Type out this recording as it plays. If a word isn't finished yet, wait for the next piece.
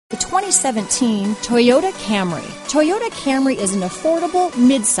The 2017 Toyota Camry. Toyota Camry is an affordable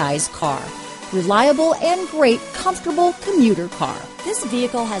mid-size car. Reliable and great comfortable commuter car. This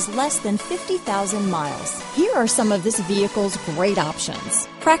vehicle has less than 50,000 miles. Here are some of this vehicle's great options: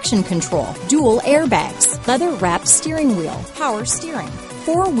 traction control, dual airbags, leather-wrapped steering wheel, power steering,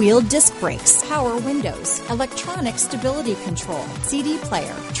 four-wheel disc brakes, power windows, electronic stability control, CD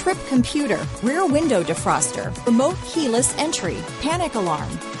player, trip computer, rear window defroster, remote keyless entry, panic alarm,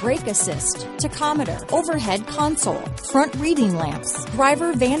 brake assist, tachometer, overhead console, front reading lamps,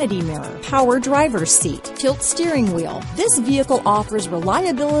 driver vanity mirror, power driver's seat, tilt steering wheel. This vehicle offers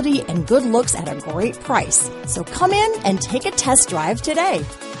reliability and good looks at a great price. So come in and take a test drive today.